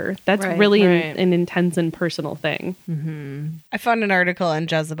wear. That's Right, really right. an intense and personal thing. I found an article on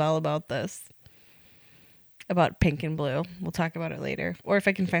Jezebel about this. about pink and blue. We'll talk about it later. Or if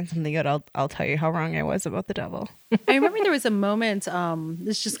I can find something good, I'll tell you how wrong I was about the devil. I remember there was a moment,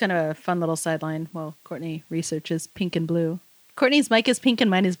 this is just kind of a fun little sideline while Courtney researches pink and blue. Courtney's mic is pink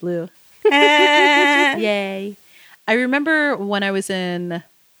and mine is blue. Yay. I remember when I was it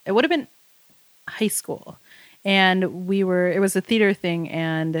would have been high school, and it was a theater thing,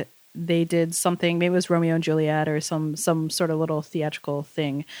 and they did something, maybe it was Romeo and Juliet or some sort of little theatrical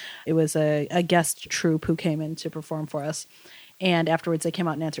thing. It was a guest troupe who came in to perform for us. And afterwards they came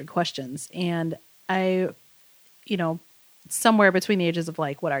out and answered questions. And I, somewhere between the ages of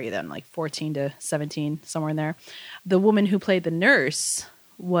like, what are you then? Like 14 to 17, somewhere in there. The woman who played the nurse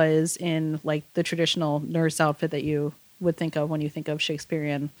was in like the traditional nurse outfit that you would think of when you think of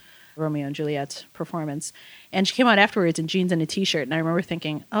Shakespearean Romeo and Juliet performance. And she came out afterwards in jeans and a t-shirt. And I remember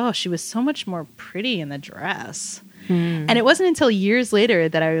thinking, oh, she was so much more pretty in the dress. And it wasn't until years later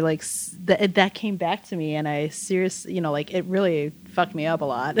that I that came back to me. And I seriously, it really fucked me up a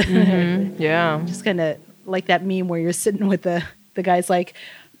lot. Yeah. Just kind of like that meme where you're sitting with the guy's like,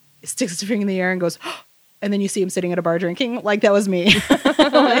 sticks his finger in the air and goes, and then you see him sitting at a bar drinking. Like that was me.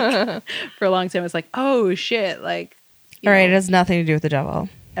 Like, for a long time, it's like, oh shit. Like, All right, it has nothing to do with the devil.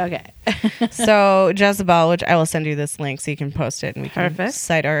 Okay. So Jezebel, which I will send you this link so you can post it and we can Perfect.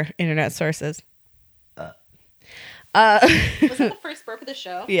 cite our internet sources. Was that the first burp of the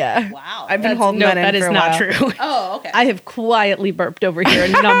show? Yeah. Wow. I've been holding that in that is for a not while. true. Oh, okay. I have quietly burped over here a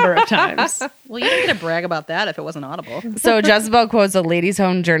number of times. Well, you didn't get to brag about that if it wasn't audible. So Jezebel quotes a Ladies'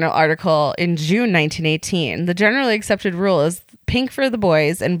 Home Journal article in June 1918. The generally accepted rule is pink for the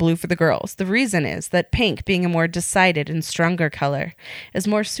boys and blue for the girls. The reason is that pink, being a more decided and stronger color, is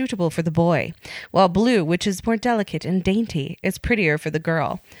more suitable for the boy, while blue, which is more delicate and dainty, is prettier for the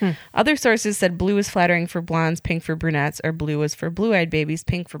girl. Other sources said blue is flattering for blondes, pink for brunettes, or blue is for blue-eyed babies,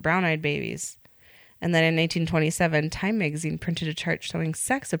 pink for brown-eyed babies. And then in 1927, Time magazine printed a chart showing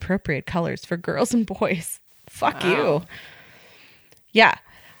sex-appropriate colors for girls and boys. Fuck you. Yeah.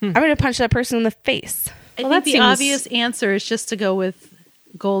 I'm going to punch that person in the face. I Well, think that the seems- obvious answer is just to go with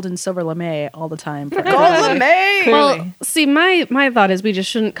gold and silver lame all the time. Gold LeMay! Well, see, my thought is we just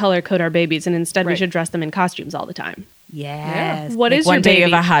shouldn't color code our babies, and instead we Right. should dress them in costumes all the time. Yes. What is One your day baby?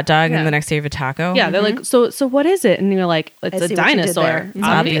 you have a hot dog Yeah. and the next day you have a taco. Yeah, they're like, so what is it? And you're like, it's I a see what you did dinosaur. there. It's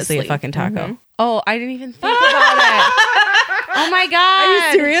obviously a fucking taco. Oh, I didn't even think about it. Oh my God. Are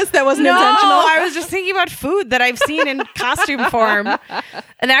you serious? That wasn't No, intentional? I was just thinking about food that I've seen in costume form.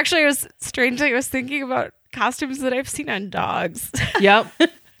 And actually, I was thinking about costumes that I've seen on dogs. Yep,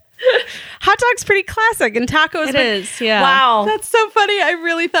 Hot dog's pretty classic, and tacos. it is. Yeah. Wow. That's so funny. I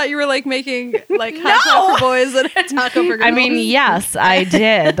really thought you were like making like hot dog for boys and a taco for girls. I mean, yes, I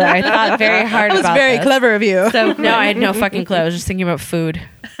did. I thought very hard that was about very this. clever of you. So No, I had no fucking clue. I was just thinking about food.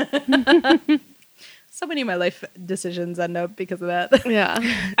 So many of my life decisions end up because of that. yeah,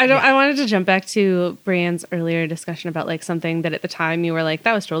 I wanted to jump back to Brianne's earlier discussion about like something that at the time you were like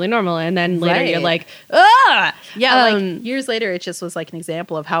that was totally normal, and then later Right. you're like, ah, Yeah, like years later, it just was like an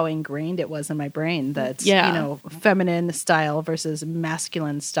example of how ingrained it was in my brain that, Yeah. feminine style versus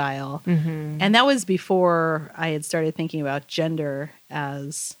masculine style. And that was before I had started thinking about gender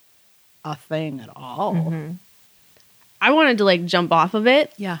as a thing at all. I wanted to like jump off of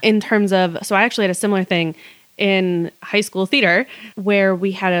it. Yeah. In terms of, so I actually had a similar thing in high school theater where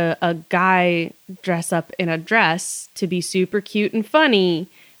we had a guy dress up in a dress to be super cute and funny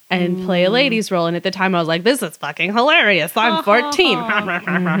and play a lady's role. And at the time I was like, this is fucking hilarious. I'm 14.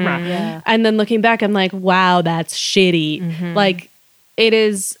 Yeah. And then looking back, I'm like, wow, that's shitty. Like it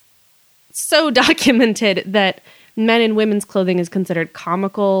is so documented that men in women's clothing is considered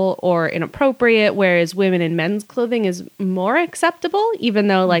comical or inappropriate, whereas women in men's clothing is more acceptable, even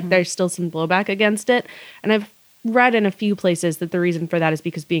though like there's still some blowback against it. And I've read in a few places that the reason for that is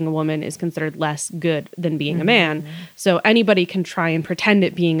because being a woman is considered less good than being a man. So anybody can try and pretend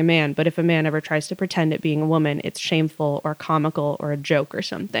it being a man, but if a man ever tries to pretend it being a woman, it's shameful or comical or a joke or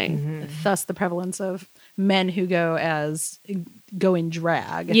something. Thus the prevalence of men who go in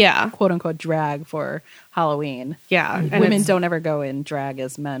drag. Yeah. Quote unquote drag for Halloween. Yeah. And Women it's- don't ever go in drag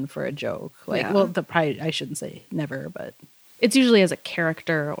as men for a joke. Like, Yeah. well, I shouldn't say never, but It's usually as a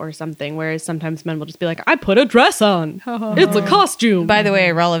character or something, whereas sometimes men will just be like, I put a dress on. It's a costume. By the way,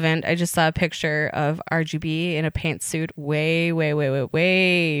 irrelevant. I just saw a picture of RGB in a pantsuit way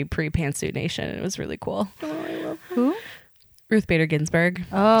pre-pantsuit nation. It was really cool. who? Ruth Bader Ginsburg.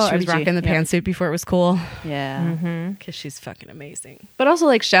 Oh, she was RBG, rocking the yeah. pantsuit before it was cool. Yeah. Because she's fucking amazing. But also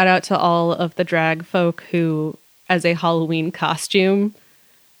like shout out to all of the drag folk who, as a Halloween costume,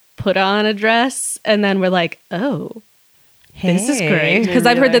 put on a dress and then were like, oh, this is great. Because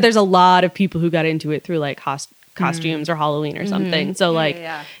I've heard that there's a lot of people who got into it through like costumes or Halloween or something. So like,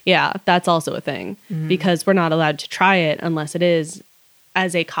 yeah, that's also a thing because we're not allowed to try it unless it is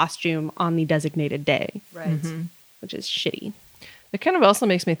as a costume on the designated day. Right. Which is shitty. It kind of also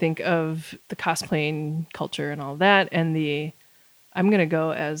makes me think of the cosplaying culture and all that, and I'm going to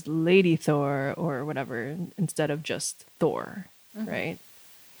go as Lady Thor or whatever instead of just Thor, right?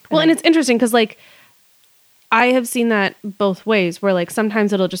 Well, and it's interesting because like I have seen that both ways where like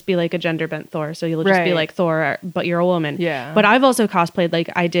sometimes it'll just be like a gender bent Thor. So you'll just be like Thor, but you're a woman. Yeah. But I've also cosplayed, like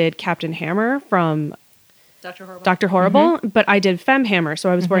I did Captain Hammer from Dr. Horrible, but I did Femme Hammer.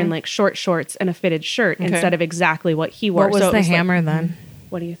 So I was wearing like short shorts and a fitted shirt instead of exactly what he wore. What was so the hammer then?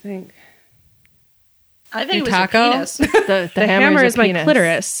 What do you think? I think it was taco? your penis. The hammer is my penis.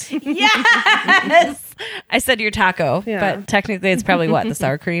 clitoris. Yes. I said your taco, Yeah. but technically it's probably what? The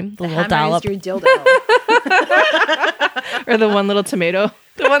sour cream? The little dollop? Your dildo. Or the one little tomato.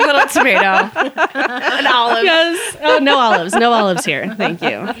 The one little tomato. An olive. Yes. Oh, no olives. No olives here. Thank you.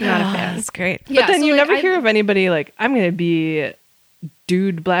 Not a fan. That's great. But then you never hear of anybody like, I'm going to be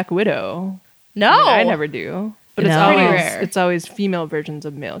dude Black Widow. No. I never do. But it's No. always Pretty rare. it's always female versions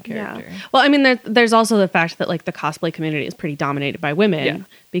of male character. Yeah. Well, I mean, there's also the fact that like the cosplay community is pretty dominated by women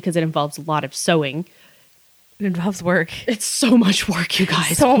because it involves a lot of sewing. It involves work. It's so much work, you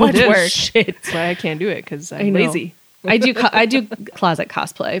guys. So much Holy work. Shit. That's why I can't do it because I I'm know. lazy. I do closet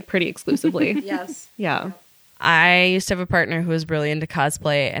cosplay pretty exclusively. Yes. Yeah. I used to have a partner who was really into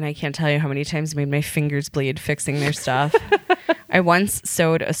cosplay, and I can't tell you how many times it made my fingers bleed fixing their stuff. I once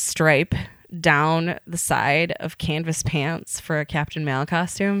sewed a stripe down the side of canvas pants for a Captain Mal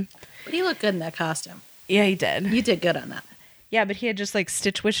costume. But you look good in that costume. Yeah, he did. You did good on that. Yeah, but he had just like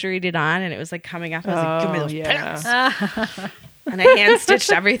stitch wisheried it on, and it was like coming up. I was like, give me those pants. And I hand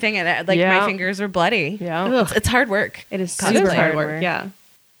stitched everything, and it, like my fingers were bloody. Yeah. It's hard work. It is Cosplay. super hard hard work. work. Yeah.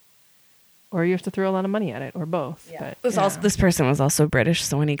 Or you have to throw a lot of money at it, or both. Yeah. But This person was also British,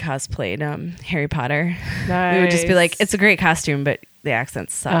 so when he cosplayed Harry Potter, nice. we would just be like, "It's a great costume, but the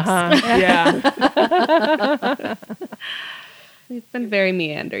accent sucks." Yeah. We've been very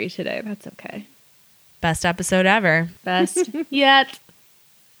meandery today. That's okay. Best episode ever. Best yet.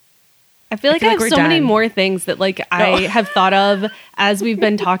 I feel like I like have we're so many done. more things that like I have thought of as we've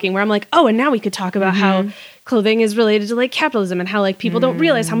been talking where I'm like, oh, and now we could talk about how clothing is related to like capitalism and how like people don't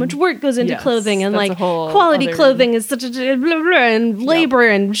realize how much work goes into Yes, clothing and that's like a whole quality other- clothing is such a blah, blah, and labor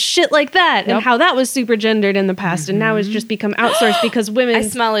and shit like that and how that was super gendered in the past and now it's just become outsourced because I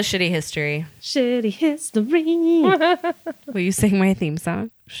women's smell a shitty history. shitty history. Will you sing my theme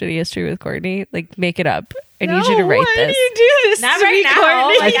song? Shitty history with Courtney. Like, make it up. I need you to write this. do this? Not to right me, now.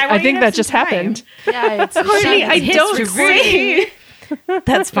 Courtney? Like, I think that just happened. Yeah, it's Courtney, I don't sing.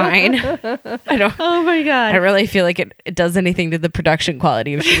 That's fine. I don't. Oh my I god. don't really feel like it does anything to the production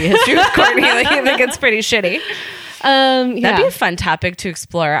quality of Shitty History with Courtney. Like, I think it's pretty shitty. Yeah. That'd be a fun topic to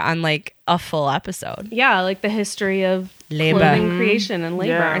explore on like a full episode. Yeah, like the history of Labor. clothing creation and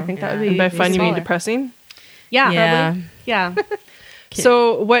labor. Yeah. I think that would be. And by fun, you mean smaller. depressing? Yeah, Yeah. probably. Yeah.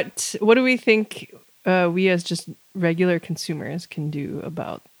 So what do we think we as just regular consumers can do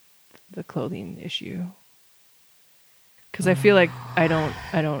about the clothing issue? Because I feel like I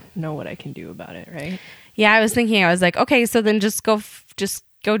don't know what I can do about it, right? Yeah, I was thinking. I was like, okay, so then just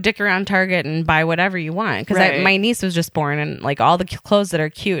go dick around Target and buy whatever you want. Because Right. my niece was just born, and like all the clothes that are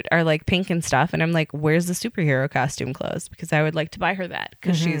cute are like pink and stuff. And I'm like, where's the superhero costume clothes? Because I would like to buy her that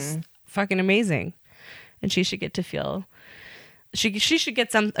because she's fucking amazing, and she should get to feel. She should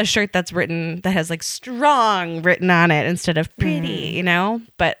get a shirt that has like strong written on it instead of pretty, you know.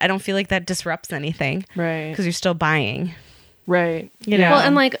 But I don't feel like that disrupts anything, Right. Because you're still buying. Right. You know? Well,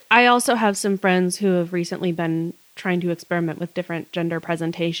 and like I also have some friends who have recently been trying to experiment with different gender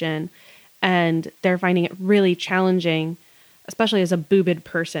presentation, and they're finding it really challenging, especially as a boobed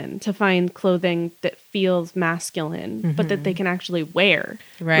person, to find clothing that feels masculine, but that they can actually wear.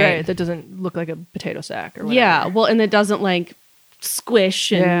 Right. That doesn't look like a potato sack or whatever. Yeah, well, and it doesn't like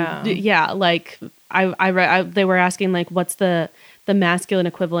squish and like they were asking like what's the masculine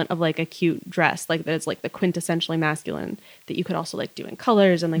equivalent of like a cute dress, like that is like the quintessentially masculine that you could also like do in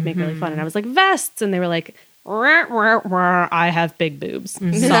colors and like make really fun. And I was like vests, and they were like, "Rah, rah, rah, I have big boobs."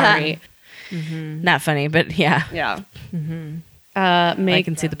 Sorry. Not funny, but yeah. Yeah. I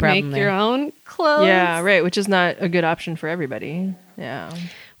can see the problem Make there. your own clothes. Yeah, right, which is not a good option for everybody. Yeah.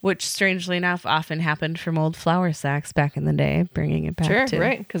 Which, strangely enough, often happened from old flour sacks back in the day, bringing it back Sure, to,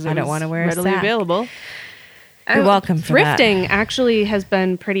 right, because I don't want to wear readily a sack. available. You're welcome for that. Thrifting actually has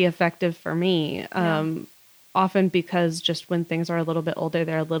been pretty effective for me. often because just when things are a little bit older,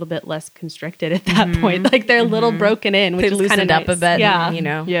 they're a little bit less constricted at that point. Like they're a little broken in, which They is kind of loosened up nice. a bit. Yeah. You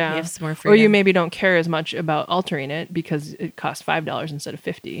know, Yeah. you have some more Or freedom. you maybe don't care as much about altering it because it costs $5 instead of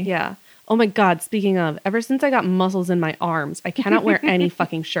 $50. Yeah. Oh my God. Speaking of, ever since I got muscles in my arms, I cannot wear any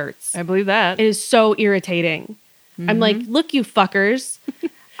fucking shirts. I believe that. It is so irritating. I'm like, look, you fuckers.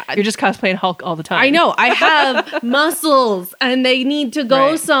 You're just cosplaying Hulk all the time. I know. I have muscles and they need to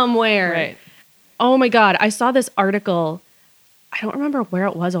go Right. somewhere. Right. Oh my God. I saw this article. I don't remember where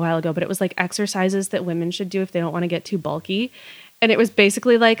it was a while ago, but it was like exercises that women should do if they don't want to get too bulky. And it was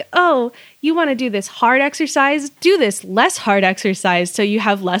basically like, oh, you want to do this hard exercise? Do this less hard exercise so you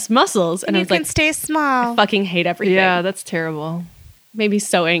have less muscles. And I you was can like, stay small. I fucking hate everything. Yeah, that's terrible. Made me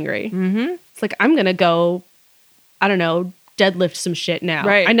so angry. Mm-hmm. It's like, I'm going to go, I don't know, deadlift some shit now.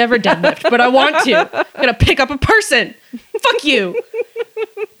 Right. I never deadlift, but I want to. I'm going to pick up a person. Fuck you.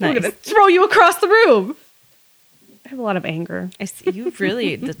 I'm going to throw you across the room. I have a lot of anger. I see, you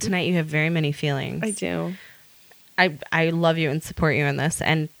really tonight. You have very many feelings. I do. I love you and support you in this,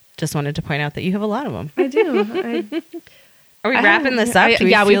 and just wanted to point out that you have a lot of them. I do. Are we wrapping this up? Do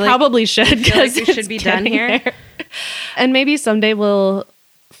we feel like- probably should. feel like we because should be it's done getting here? there. And maybe someday we'll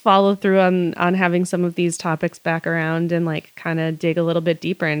follow through on having some of these topics back around and like kind of dig a little bit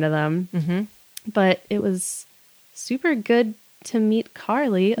deeper into them. Mm-hmm. But it was super good to meet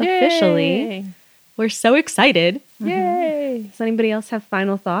Carly officially. Yay. We're so excited. Yay. Does anybody else have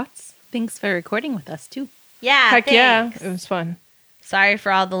final thoughts? Thanks for recording with us too. Yeah. Heck yeah. thanks. It was fun. Sorry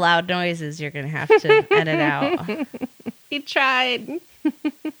for all the loud noises you're going to have to edit out. He tried.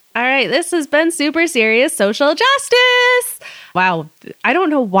 All right, this has been Super Serious Social Justice. Wow, I don't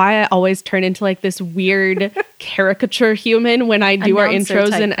know why I always turn into like this weird caricature human when I do our Announcer intros,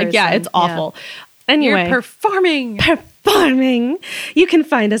 type and yeah, person. it's awful. Anyway, You're performing. performing. You can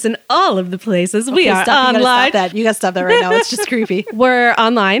find us in all of the places we are online. You gotta stop that right now. It's just creepy. We're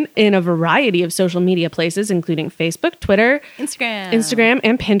online in a variety of social media places, including Facebook, Twitter, Instagram,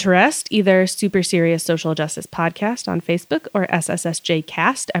 and Pinterest. Either Super Serious Social Justice Podcast on Facebook or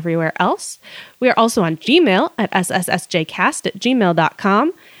SSSJcast everywhere else. We are also on Gmail at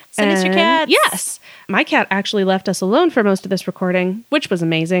sssjcast@gmail.com. Send us your cats. Yes. My cat actually left us alone for most of this recording, which was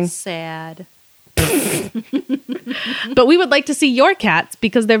amazing. Sad. But we would like to see your cats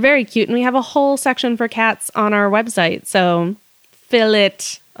because they're very cute, and we have a whole section for cats on our website. So fill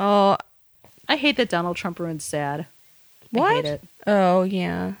it. Oh, I hate that Donald Trump ruined sad. I What? hate it. oh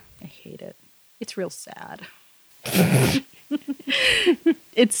yeah. I hate it. It's real sad.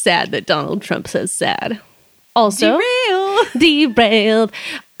 It's sad that Donald Trump says sad. Also, derailed.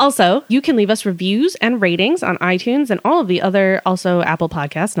 Also, you can leave us reviews and ratings on iTunes and all of the other, also Apple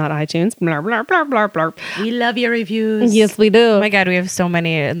Podcasts, not iTunes. Blah, blah, blah, blah, blah. We love your reviews. Yes, we do. Oh my God, we have so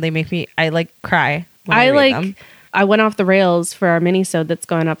many, and they make me. I like cry. When I read them. I went off the rails for our mini-sode that's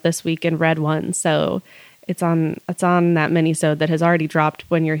going up this week and read one. So it's on that mini-sode that has already dropped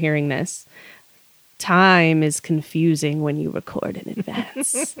when you're hearing this. Time is confusing when you record in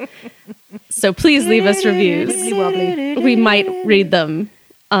advance. So please leave us reviews. We might read them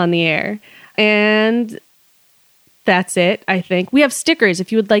on the air. And that's it, I think. We have stickers.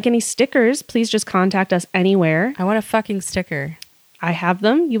 If you would like any stickers, please just contact us anywhere. I want a fucking sticker. I have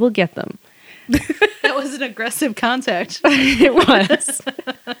them. You will get them. That was an aggressive contact. It was.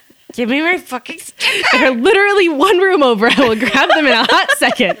 Give me my fucking sticker. They're literally one room over. I will grab them in a hot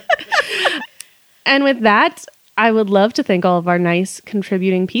second. And with that, I would love to thank all of our nice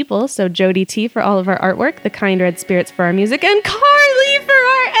contributing people. So Jody T for all of our artwork, the Kind Red Spirits for our music, and Carly for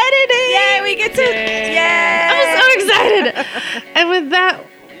our editing. Yay, we get to. Yay. I'm so excited. And with that,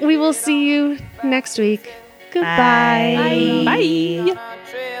 we will see you next week. Goodbye. Bye. Bye.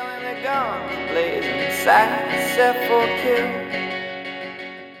 Trailing the guns, blazing sights, set for kill.